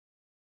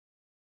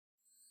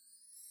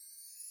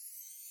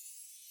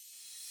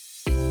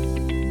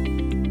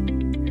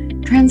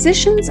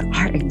Transitions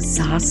are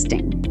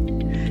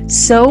exhausting.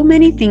 So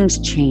many things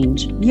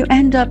change, you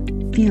end up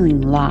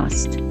feeling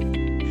lost.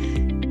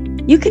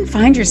 You can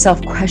find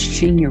yourself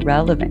questioning your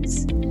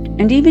relevance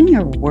and even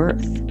your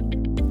worth.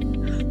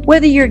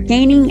 Whether you're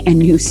gaining a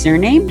new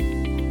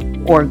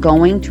surname or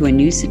going to a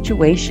new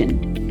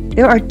situation,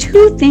 there are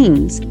two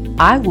things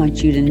I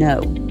want you to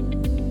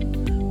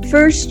know.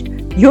 First,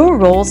 your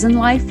roles in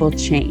life will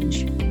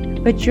change,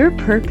 but your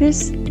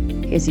purpose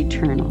is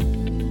eternal.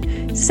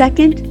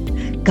 Second,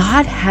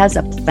 God has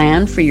a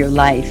plan for your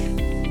life,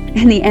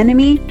 and the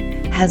enemy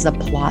has a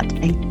plot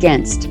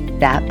against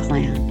that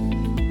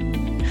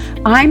plan.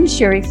 I'm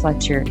Sherry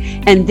Fletcher,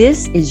 and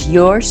this is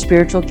Your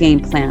Spiritual Game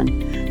Plan,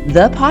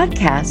 the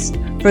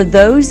podcast for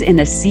those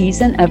in a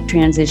season of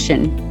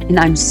transition, and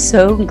I'm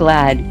so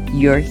glad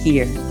you're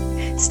here.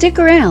 Stick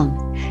around,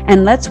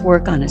 and let's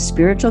work on a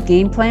spiritual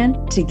game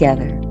plan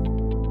together.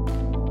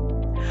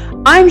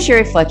 I'm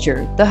Sherry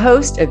Fletcher, the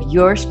host of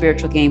Your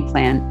Spiritual Game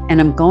Plan,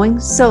 and I'm going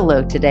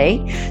solo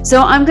today.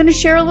 So I'm going to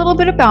share a little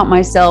bit about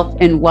myself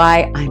and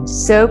why I'm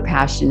so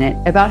passionate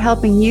about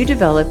helping you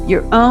develop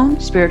your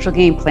own spiritual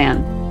game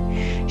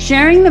plan.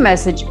 Sharing the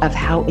message of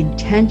how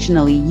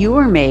intentionally you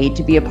were made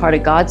to be a part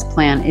of God's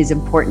plan is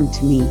important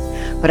to me,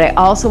 but I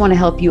also want to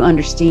help you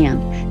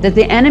understand that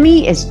the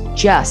enemy is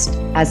just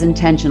as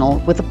intentional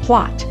with a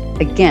plot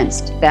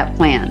against that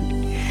plan.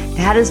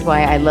 That is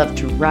why I love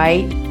to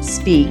write,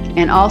 speak,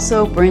 and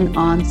also bring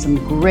on some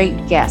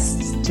great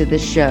guests to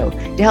this show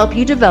to help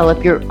you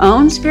develop your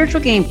own spiritual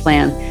game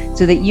plan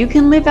so that you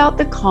can live out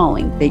the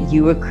calling that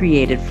you were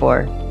created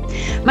for.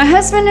 My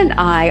husband and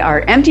I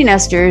are empty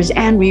nesters,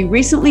 and we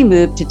recently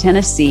moved to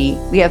Tennessee.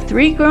 We have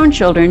 3 grown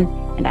children,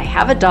 and I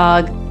have a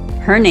dog.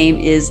 Her name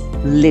is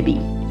Libby.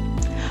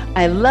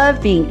 I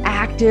love being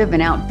active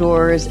and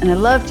outdoors, and I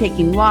love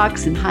taking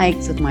walks and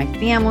hikes with my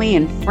family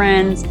and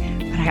friends.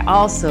 But I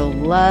also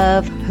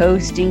love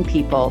hosting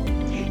people.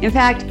 In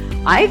fact,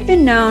 I've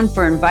been known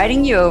for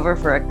inviting you over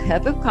for a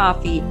cup of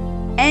coffee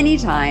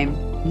anytime,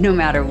 no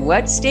matter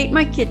what state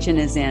my kitchen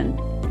is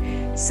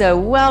in. So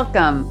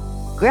welcome,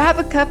 grab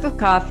a cup of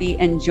coffee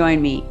and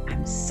join me.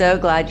 I'm so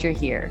glad you're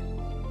here.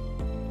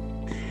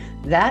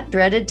 That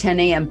dreaded 10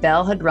 a.m.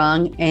 bell had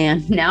rung,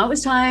 and now it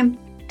was time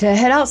to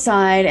head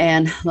outside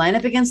and line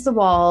up against the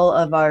wall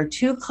of our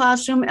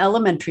 2-classroom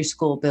elementary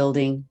school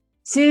building.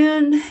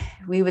 Soon,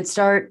 we would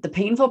start the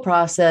painful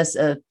process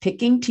of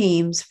picking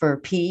teams for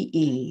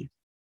PE.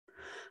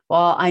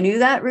 Well, I knew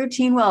that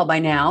routine well by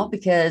now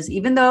because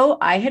even though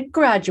I had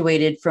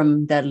graduated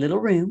from that little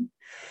room,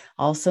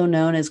 also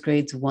known as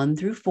grades 1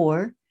 through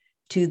 4,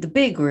 to the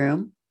big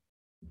room,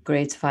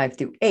 grades 5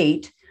 through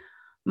 8,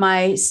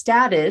 my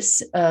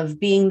status of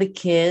being the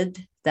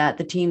kid that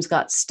the teams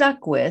got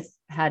stuck with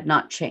had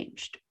not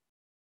changed.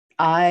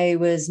 I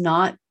was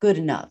not good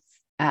enough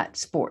at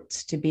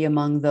sports to be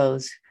among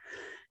those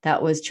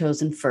that was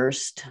chosen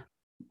first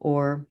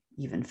or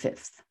even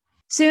 5th.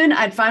 Soon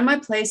I'd find my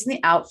place in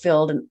the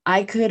outfield, and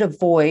I could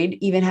avoid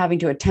even having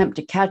to attempt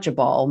to catch a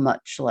ball,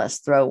 much less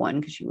throw one,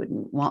 because you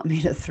wouldn't want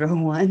me to throw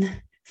one.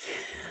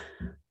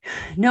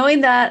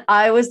 Knowing that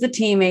I was the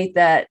teammate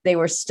that they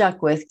were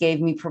stuck with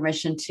gave me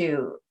permission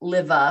to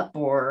live up,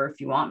 or if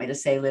you want me to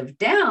say live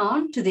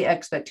down, to the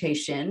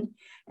expectation.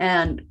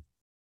 And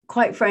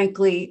quite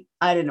frankly,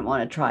 I didn't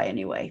want to try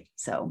anyway.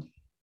 So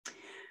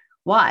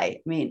why?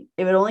 I mean,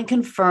 it would only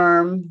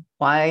confirm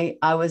why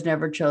I was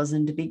never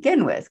chosen to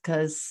begin with,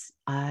 because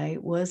I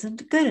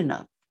wasn't good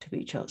enough to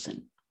be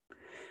chosen.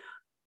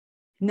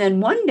 And then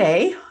one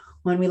day,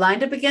 when we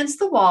lined up against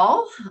the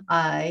wall,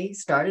 I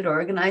started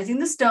organizing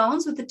the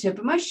stones with the tip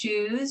of my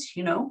shoes,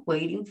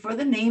 waiting for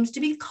the names to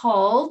be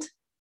called.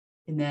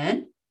 And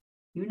then,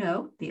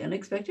 the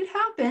unexpected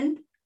happened.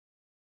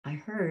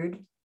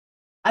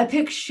 I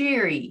picked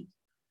Sherry.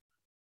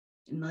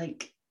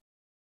 And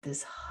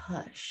this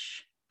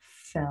hush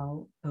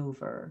fell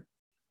over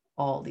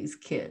all these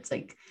kids,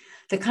 like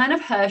the kind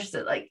of hush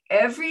that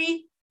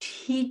every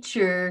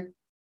teacher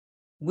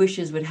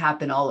wishes would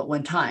happen all at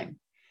one time.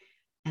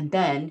 And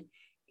then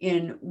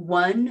in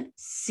one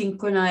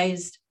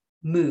synchronized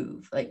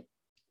move,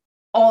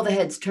 all the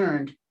heads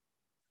turned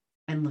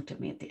and looked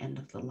at me at the end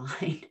of the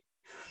line.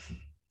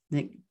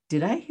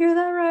 Did I hear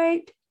that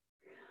right?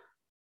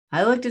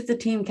 I looked at the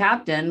team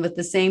captain with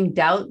the same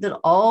doubt that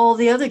all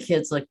the other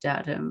kids looked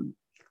at him.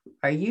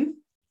 Are you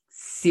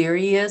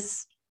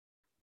serious?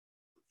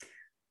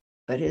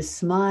 But his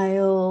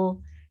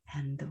smile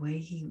and the way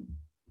he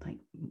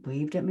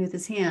waved at me with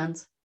his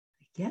hands,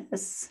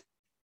 yes,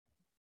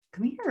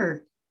 come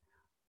here.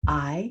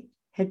 I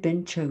had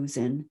been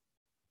chosen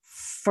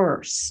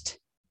first.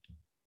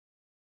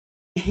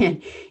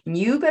 And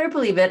you better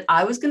believe it,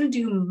 I was going to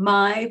do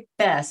my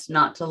best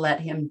not to let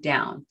him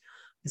down.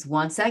 Because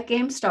once that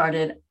game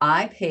started,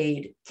 I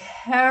paid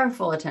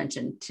careful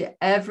attention to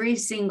every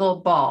single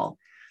ball.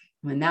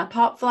 When that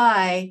pop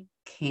fly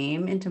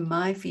came into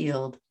my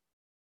field,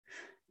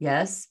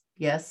 yes,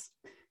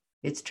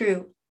 it's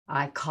true,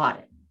 I caught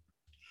it.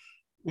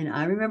 And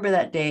I remember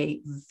that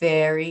day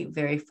very,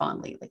 very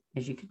fondly.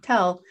 As you can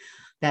tell,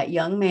 that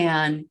young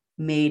man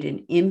made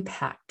an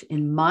impact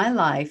in my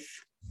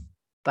life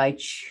by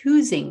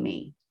choosing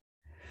me.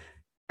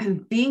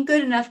 Being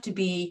good enough to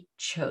be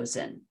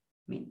chosen.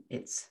 I mean,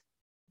 it's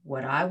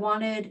what I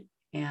wanted,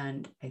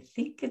 and I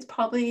think it's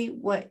probably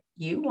what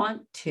you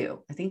want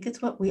too. I think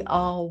it's what we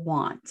all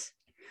want.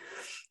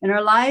 And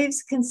our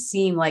lives can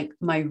seem like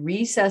my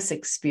recess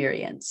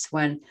experience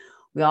when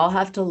we all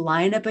have to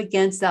line up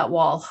against that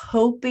wall,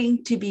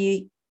 hoping to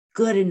be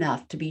good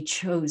enough to be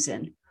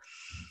chosen.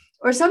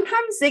 Or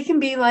sometimes they can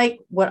be like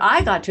what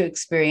I got to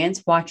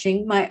experience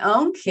watching my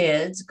own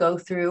kids go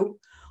through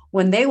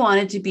when they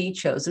wanted to be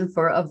chosen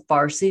for a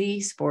varsity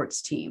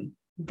sports team.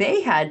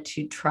 They had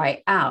to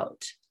try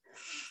out.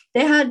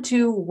 They had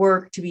to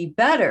work to be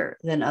better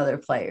than other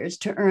players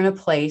to earn a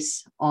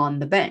place on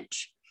the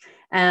bench.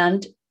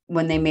 And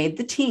when they made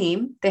the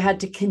team, they had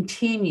to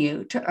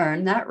continue to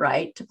earn that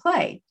right to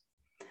play.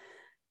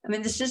 I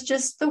mean, this is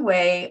just the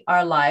way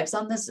our lives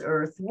on this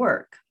earth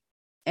work.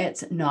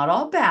 It's not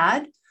all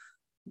bad.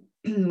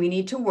 We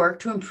need to work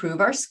to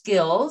improve our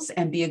skills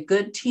and be a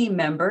good team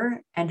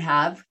member and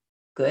have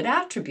good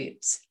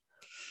attributes.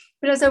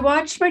 But as I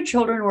watched my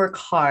children work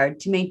hard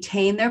to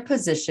maintain their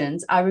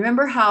positions, I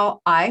remember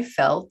how I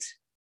felt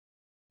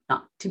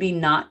not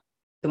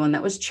the one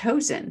that was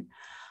chosen.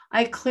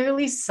 I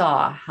clearly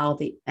saw how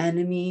the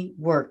enemy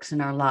works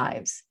in our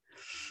lives.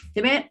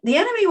 The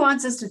enemy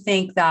wants us to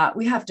think that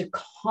we have to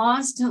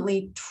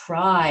constantly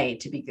try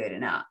to be good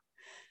enough.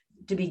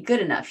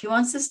 He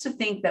wants us to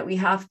think that we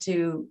have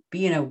to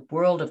be in a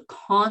world of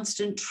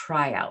constant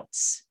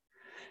tryouts.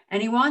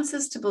 And he wants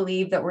us to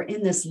believe that we're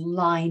in this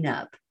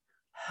lineup,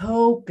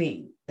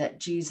 hoping that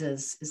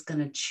Jesus is going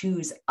to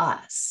choose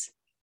us.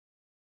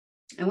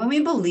 And when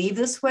we believe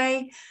this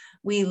way,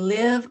 we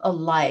live a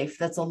life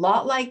that's a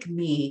lot like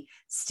me,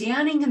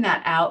 standing in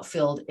that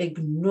outfield,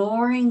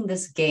 ignoring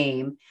this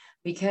game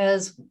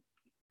because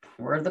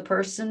we're the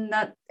person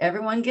that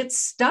everyone gets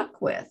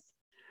stuck with.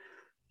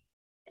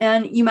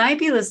 And you might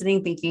be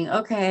listening thinking,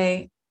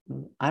 okay,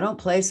 I don't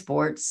play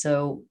sports,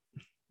 so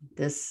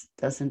this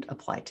doesn't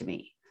apply to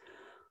me.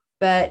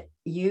 But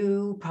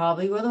you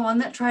probably were the one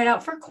that tried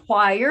out for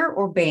choir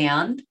or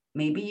band.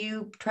 Maybe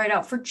you tried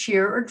out for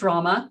cheer or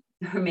drama,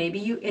 or maybe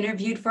you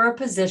interviewed for a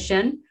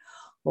position,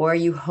 or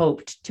you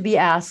hoped to be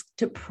asked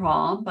to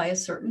prom by a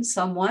certain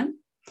someone,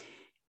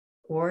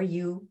 or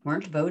you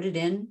weren't voted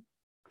in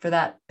for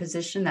that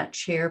position, that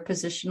chair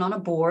position on a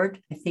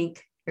board. I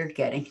think you're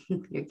getting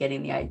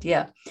the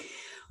idea.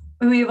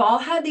 And we've all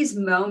had these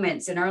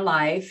moments in our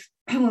life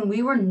when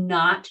we were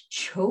not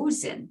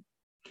chosen.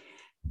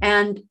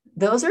 And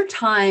those are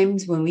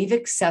times when we've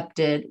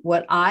accepted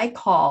what I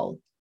call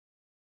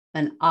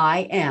an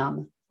I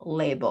am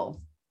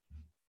label.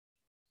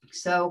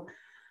 So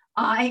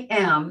I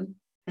am,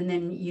 and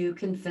then you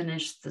can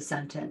finish the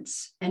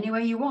sentence any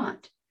way you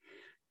want.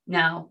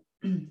 Now,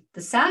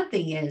 the sad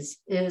thing is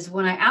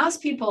when I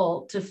ask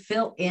people to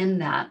fill in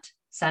that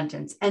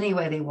sentence any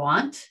way they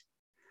want,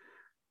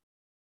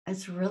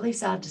 it's really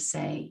sad to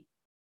say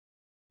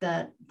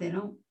that they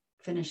don't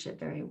finish it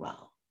very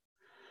well.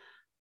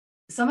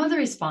 Some of the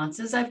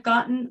responses I've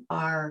gotten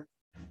are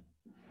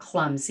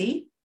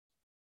clumsy,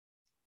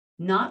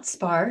 not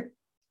smart,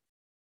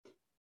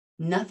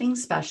 nothing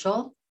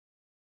special,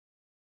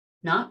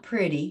 not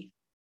pretty,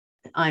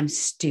 I'm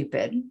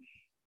stupid.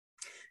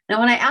 Now,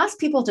 when I ask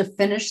people to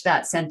finish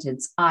that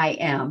sentence, I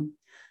am,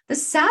 the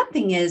sad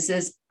thing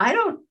is I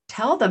don't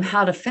tell them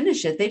how to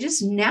finish it. They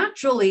just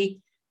naturally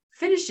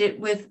finish it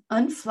with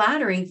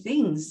unflattering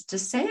things to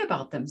say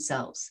about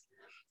themselves.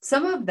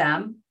 Some of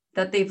them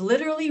that they've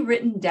literally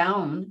written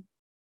down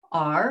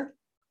are,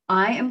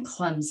 I am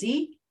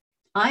clumsy,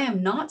 I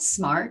am not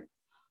smart,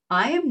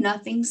 I am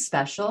nothing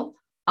special,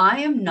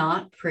 I am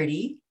not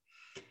pretty.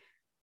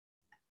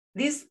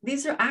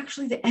 These are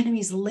actually the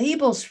enemy's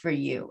labels for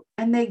you,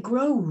 and they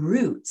grow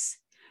roots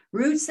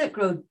that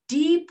grow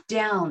deep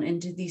down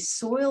into the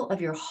soil of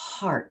your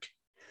heart.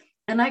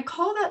 And I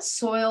call that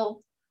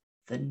soil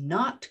the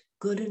not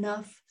good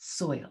enough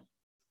soil.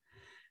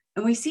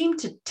 And we seem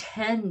to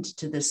tend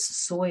to this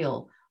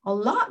soil a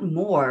lot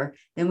more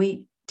than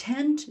we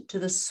tend to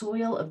the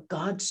soil of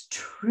God's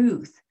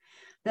truth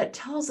that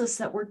tells us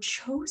that we're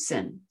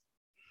chosen.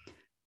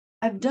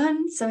 I've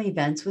done some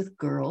events with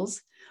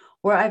girls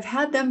where I've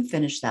had them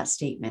finish that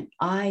statement,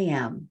 I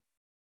am.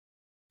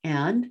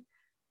 And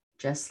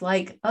just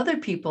like other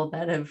people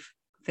that have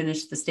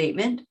finished the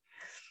statement,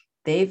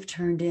 they've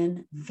turned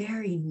in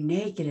very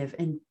negative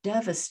and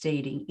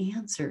devastating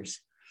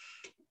answers.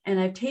 And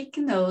I've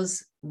taken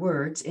those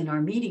words in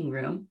our meeting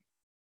room,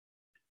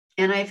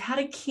 and I've had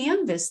a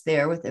canvas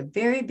there with a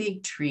very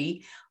big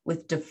tree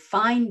with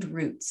defined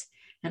roots.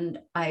 And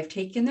I've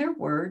taken their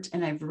words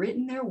and I've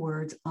written their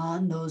words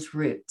on those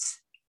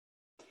roots.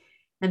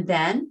 And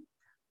then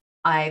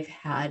I've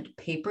had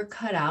paper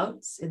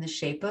cutouts in the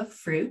shape of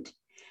fruit.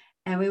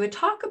 And we would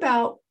talk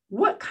about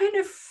what kind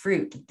of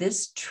fruit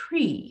this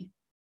tree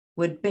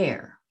would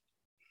bear.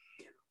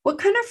 What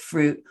kind of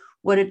fruit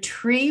would a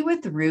tree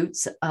with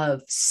roots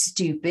of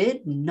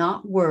stupid,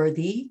 not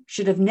worthy,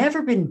 should have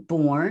never been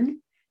born,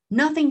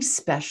 Nothing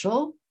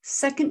special,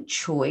 second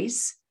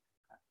choice,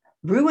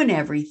 ruin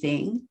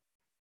everything,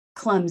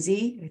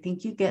 clumsy. I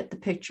think you get the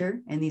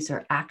picture. And these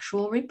are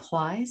actual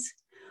replies.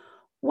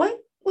 What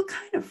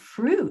kind of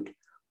fruit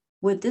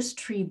would this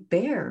tree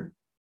bear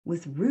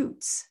with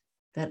roots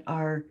that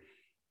are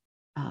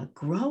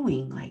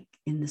growing like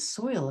in the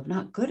soil of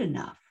not good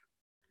enough?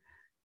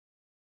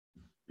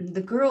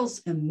 The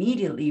girls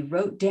immediately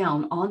wrote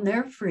down on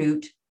their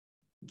fruit,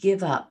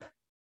 give up,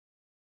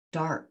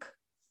 dark,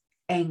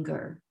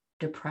 anger,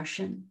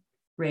 depression,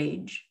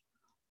 rage,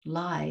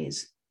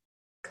 lies,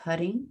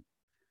 cutting,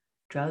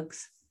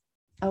 drugs,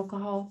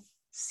 alcohol,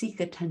 seek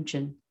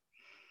attention,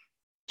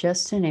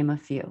 just to name a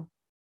few.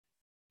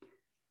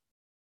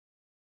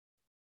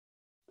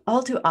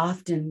 All too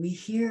often, we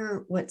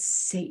hear what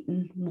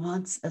Satan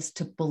wants us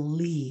to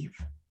believe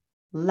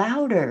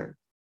louder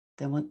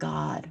than what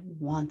God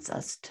wants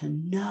us to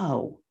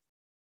know.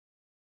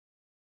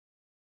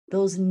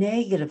 Those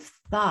negative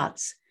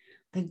thoughts,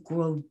 they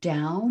grow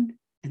down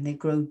and they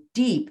grow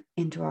deep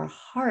into our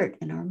heart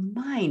and our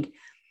mind,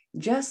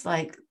 just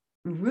like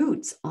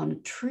roots on a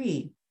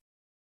tree.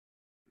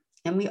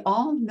 And we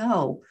all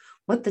know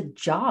what the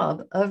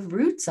job of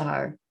roots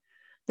are.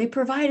 They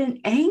provide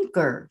an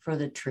anchor for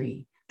the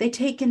tree. They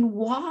take in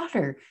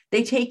water.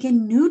 They take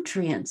in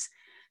nutrients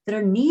that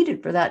are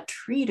needed for that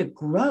tree to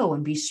grow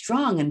and be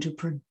strong and to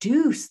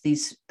produce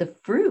the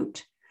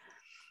fruit.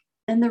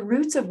 And the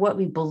roots of what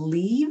we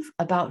believe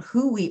about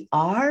who we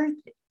are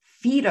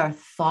feed our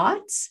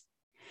thoughts,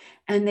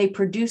 and they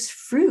produce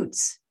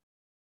fruits,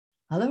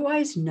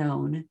 otherwise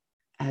known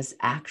as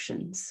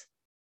actions.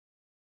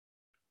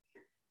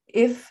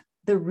 If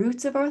the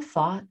roots of our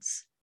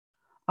thoughts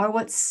are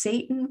what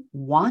Satan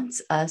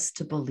wants us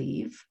to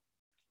believe,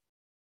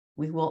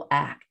 we will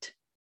act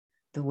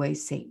the way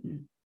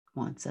Satan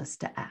wants us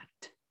to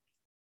act.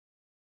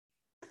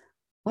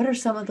 What are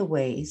some of the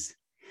ways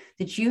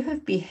that you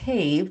have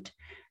behaved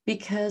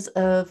because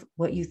of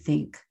what you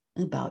think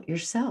about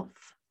yourself?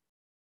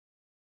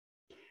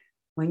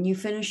 When you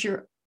finish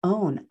your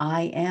own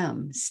I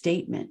am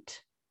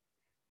statement,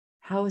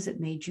 how has it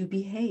made you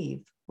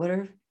behave? What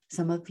are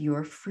some of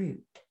your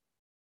fruit?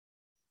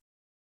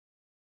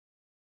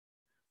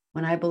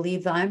 When I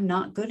believe that I'm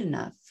not good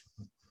enough,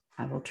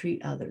 I will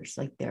treat others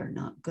like they're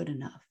not good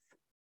enough.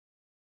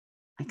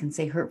 I can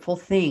say hurtful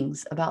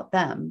things about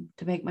them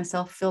to make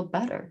myself feel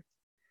better.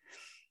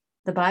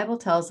 The Bible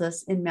tells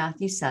us in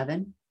Matthew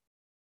 7,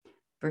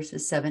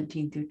 verses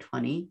 17 through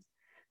 20,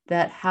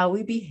 that how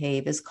we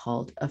behave is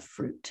called a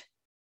fruit.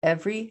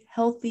 Every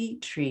healthy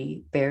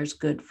tree bears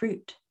good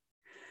fruit,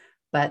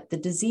 but the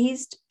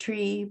diseased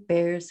tree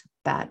bears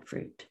bad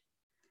fruit.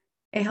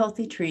 A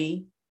healthy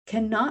tree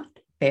cannot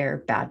bear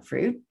bad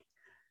fruit,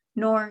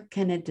 nor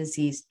can a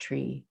diseased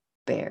tree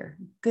bear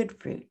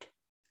good fruit.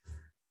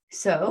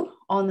 So,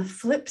 on the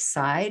flip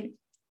side,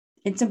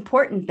 it's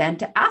important then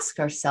to ask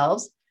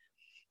ourselves,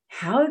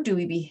 how do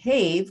we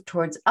behave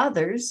towards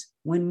others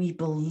when we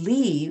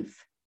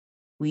believe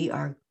we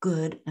are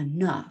good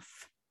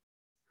enough?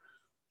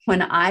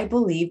 When I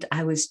believed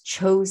I was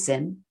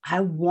chosen,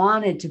 I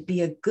wanted to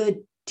be a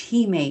good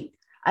teammate.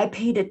 I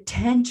paid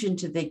attention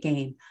to the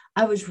game.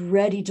 I was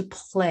ready to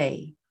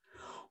play.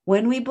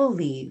 When we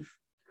believe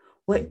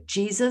what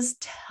Jesus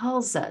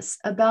tells us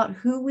about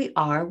who we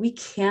are, we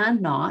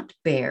cannot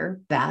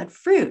bear bad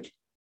fruit.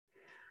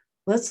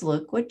 Let's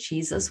look what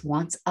Jesus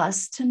wants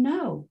us to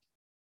know.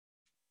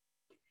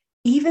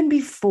 Even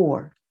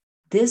before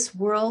this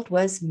world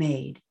was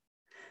made,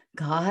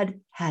 God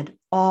had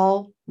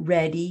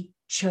already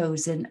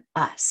chosen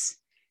us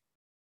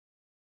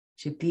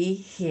to be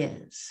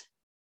His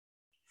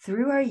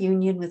through our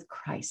union with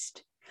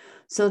Christ,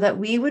 so that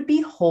we would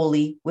be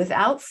holy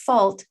without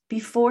fault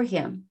before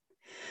Him.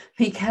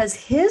 Because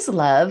His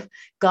love,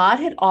 God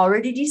had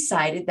already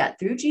decided that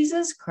through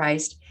Jesus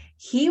Christ,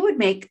 He would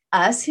make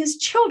us His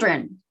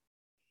children.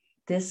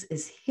 This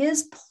is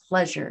His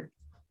pleasure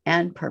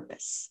and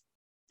purpose.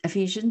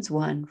 Ephesians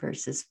 1,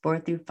 verses 4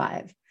 through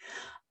 5.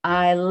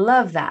 I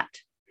love that.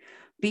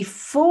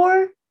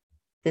 Before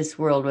this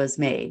world was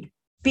made,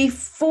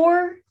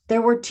 before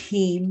there were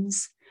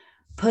teams,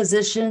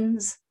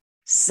 positions,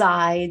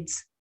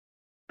 sides,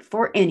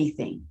 before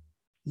anything,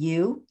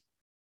 you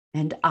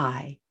and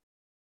I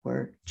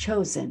were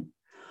chosen.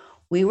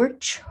 We were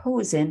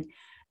chosen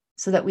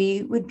so that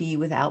we would be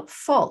without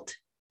fault,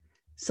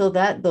 so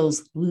that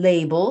those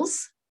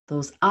labels,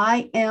 those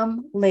I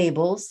am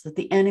labels that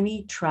the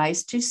enemy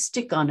tries to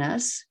stick on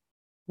us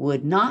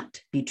would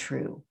not be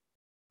true,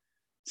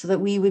 so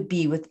that we would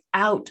be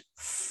without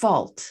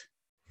fault.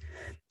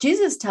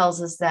 Jesus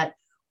tells us that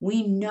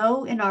we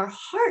know in our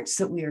hearts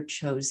that we are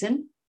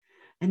chosen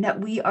and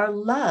that we are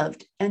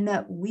loved and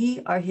that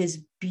we are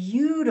His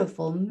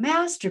beautiful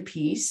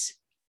masterpiece,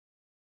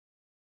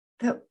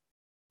 that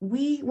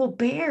we will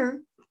bear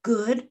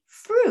good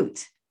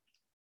fruit.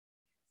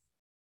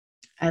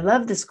 I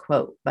love this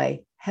quote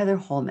by Heather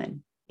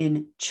Holman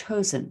in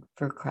Chosen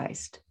for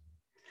Christ.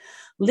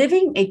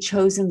 Living a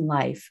chosen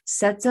life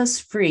sets us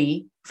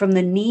free from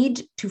the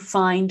need to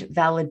find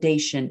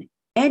validation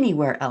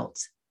anywhere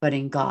else but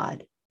in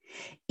God,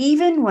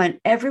 even when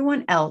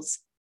everyone else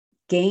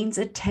gains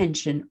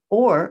attention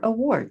or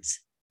awards.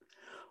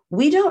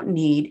 We don't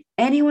need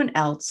anyone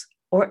else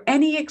or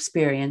any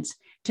experience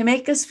to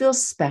make us feel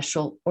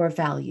special or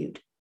valued.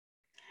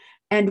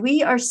 And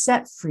we are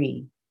set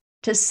free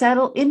to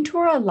settle into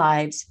our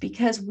lives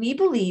because we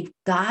believe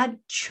God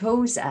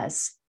chose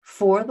us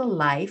for the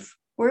life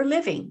we're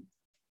living.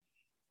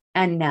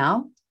 And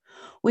now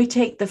we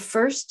take the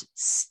first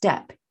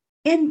step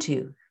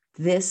into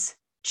this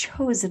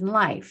chosen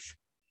life.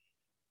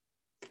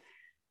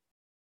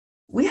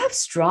 We have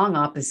strong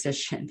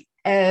opposition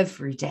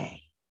every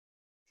day.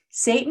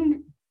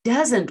 Satan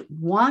doesn't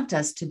want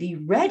us to be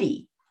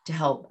ready to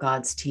help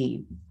God's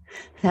team.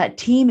 That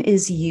team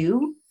is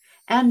you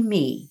and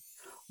me.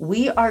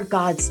 We are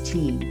God's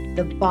team,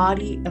 the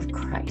body of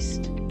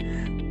Christ.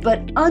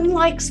 But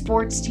unlike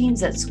sports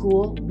teams at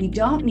school, we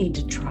don't need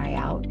to try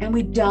out and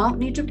we don't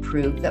need to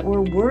prove that we're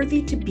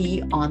worthy to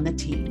be on the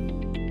team.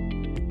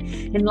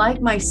 And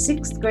like my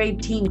 6th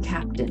grade team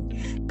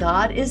captain,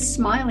 God is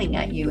smiling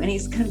at you and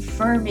he's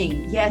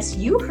confirming, yes,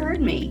 you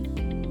heard me.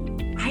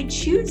 I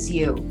choose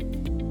you.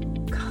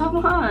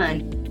 Come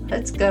on,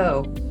 let's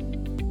go.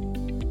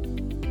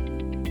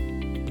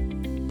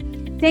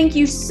 Thank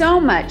you so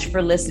much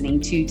for listening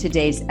to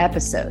today's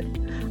episode.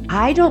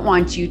 I don't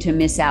want you to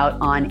miss out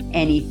on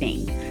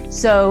anything.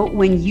 So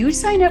when you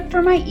sign up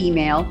for my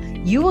email,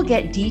 you will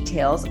get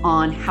details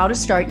on how to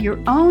start your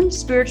own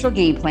spiritual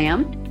game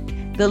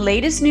plan, the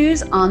latest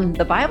news on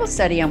the Bible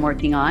study I'm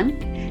working on,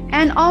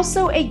 and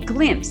also a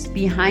glimpse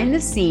behind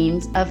the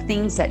scenes of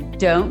things that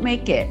don't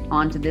make it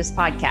onto this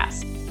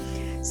podcast.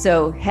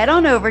 So head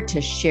on over to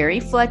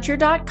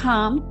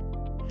sherryfletcher.com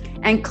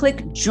and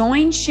click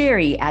Join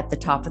Sherry at the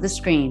top of the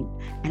screen.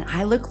 And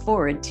I look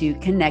forward to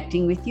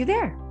connecting with you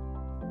there.